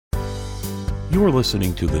You are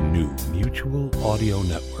listening to the new Mutual Audio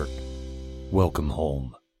Network. Welcome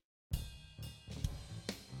home.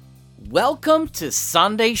 Welcome to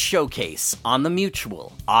Sunday Showcase on the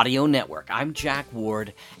Mutual Audio Network. I'm Jack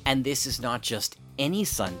Ward, and this is not just any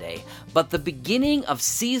Sunday, but the beginning of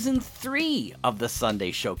Season 3 of the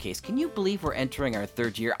Sunday Showcase. Can you believe we're entering our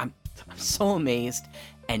third year? I'm so amazed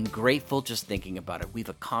and grateful just thinking about it. We've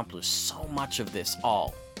accomplished so much of this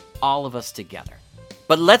all of us together.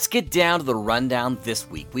 But let's get down to the rundown this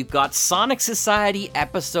week. We've got Sonic Society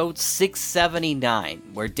episode 679,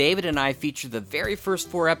 where David and I feature the very first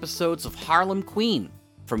 4 episodes of Harlem Queen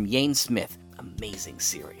from Yane Smith. Amazing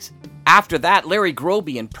series. After that, Larry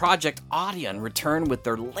Grobe and Project Audion return with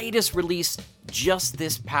their latest release just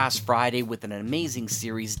this past Friday with an amazing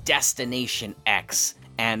series, Destination X,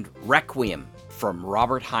 and Requiem from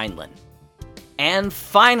Robert Heinlein. And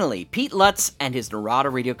finally, Pete Lutz and his Narada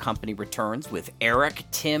Radio Company returns with Eric,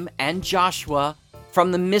 Tim, and Joshua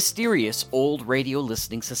from the mysterious Old Radio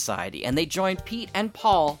Listening Society. And they join Pete and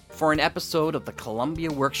Paul for an episode of the Columbia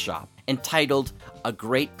Workshop entitled A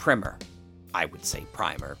Great Primer. I would say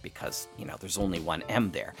primer because, there's only one M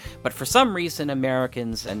there. But for some reason,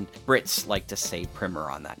 Americans and Brits like to say primer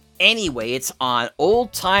on that. Anyway, it's on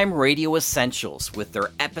Old Time Radio Essentials with their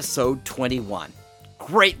episode 21.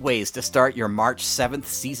 Great ways to start your March 7th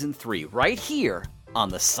Season 3 right here on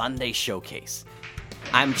the Sunday Showcase.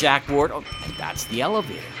 I'm Jack Ward, and that's the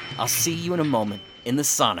elevator. I'll see you in a moment in the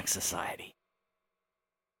Sonic Society.